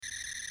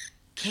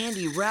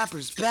Candy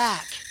Rapper's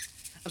back.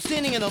 I'm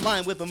standing in a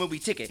line with a movie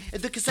ticket.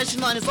 And the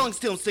concession line is long,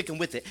 still I'm sticking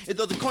with it. And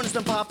though the corners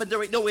done poppin',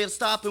 there ain't no way of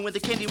stopping when the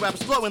candy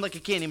rapper's flowing like a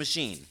candy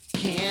machine.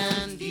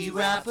 Candy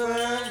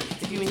Rapper,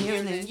 if you ain't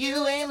hearing then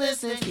you ain't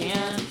listening.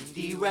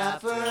 Candy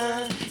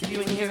Rapper, if you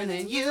ain't hearing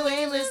then you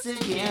ain't listening.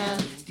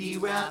 Candy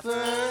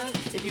Rapper,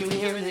 if you ain't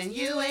hearing then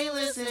you ain't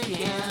listening.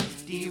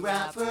 Candy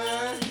Rapper,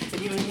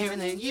 if you ain't hearing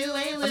then you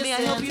ain't listening. May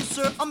I help you,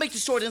 sir? I'll make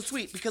this short and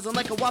sweet because I'm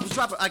like a Whoppers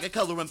rapper, I got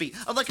color and beat.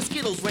 I'm like a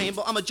Skittles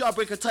rainbow, I'm a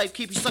jawbreaker type,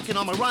 keep you sucking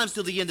on my rhymes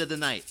till the end of the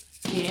night.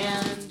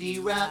 Candy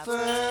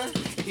Rapper,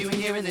 if you ain't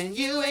hearing then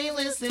you ain't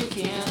listening.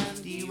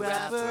 Candy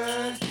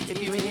Rapper,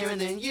 if you ain't hearing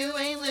then you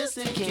ain't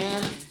listening.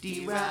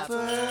 Candy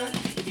Rapper,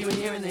 if you ain't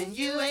hearing then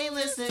you ain't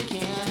listening.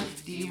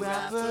 Candy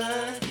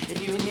Rapper,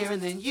 if you ain't hearing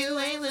then you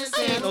ain't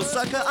listening. I ain't no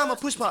sucker, I'm a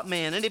push pop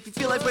man, and if you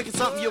feel like breaking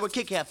something, you're a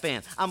Kit Kat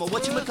fan. I'm a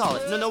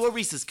whatchamacallit, no a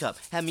Reese's cup.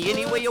 Have me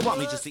any way you want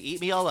me just to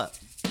eat me all up.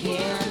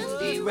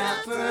 Candy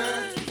Rapper,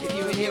 if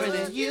you ain't hearing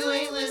then you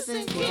ain't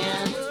listening.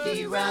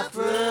 Candy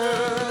Rapper.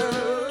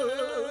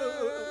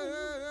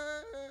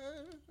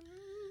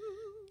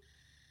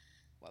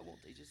 Why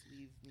won't they just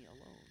leave me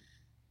alone?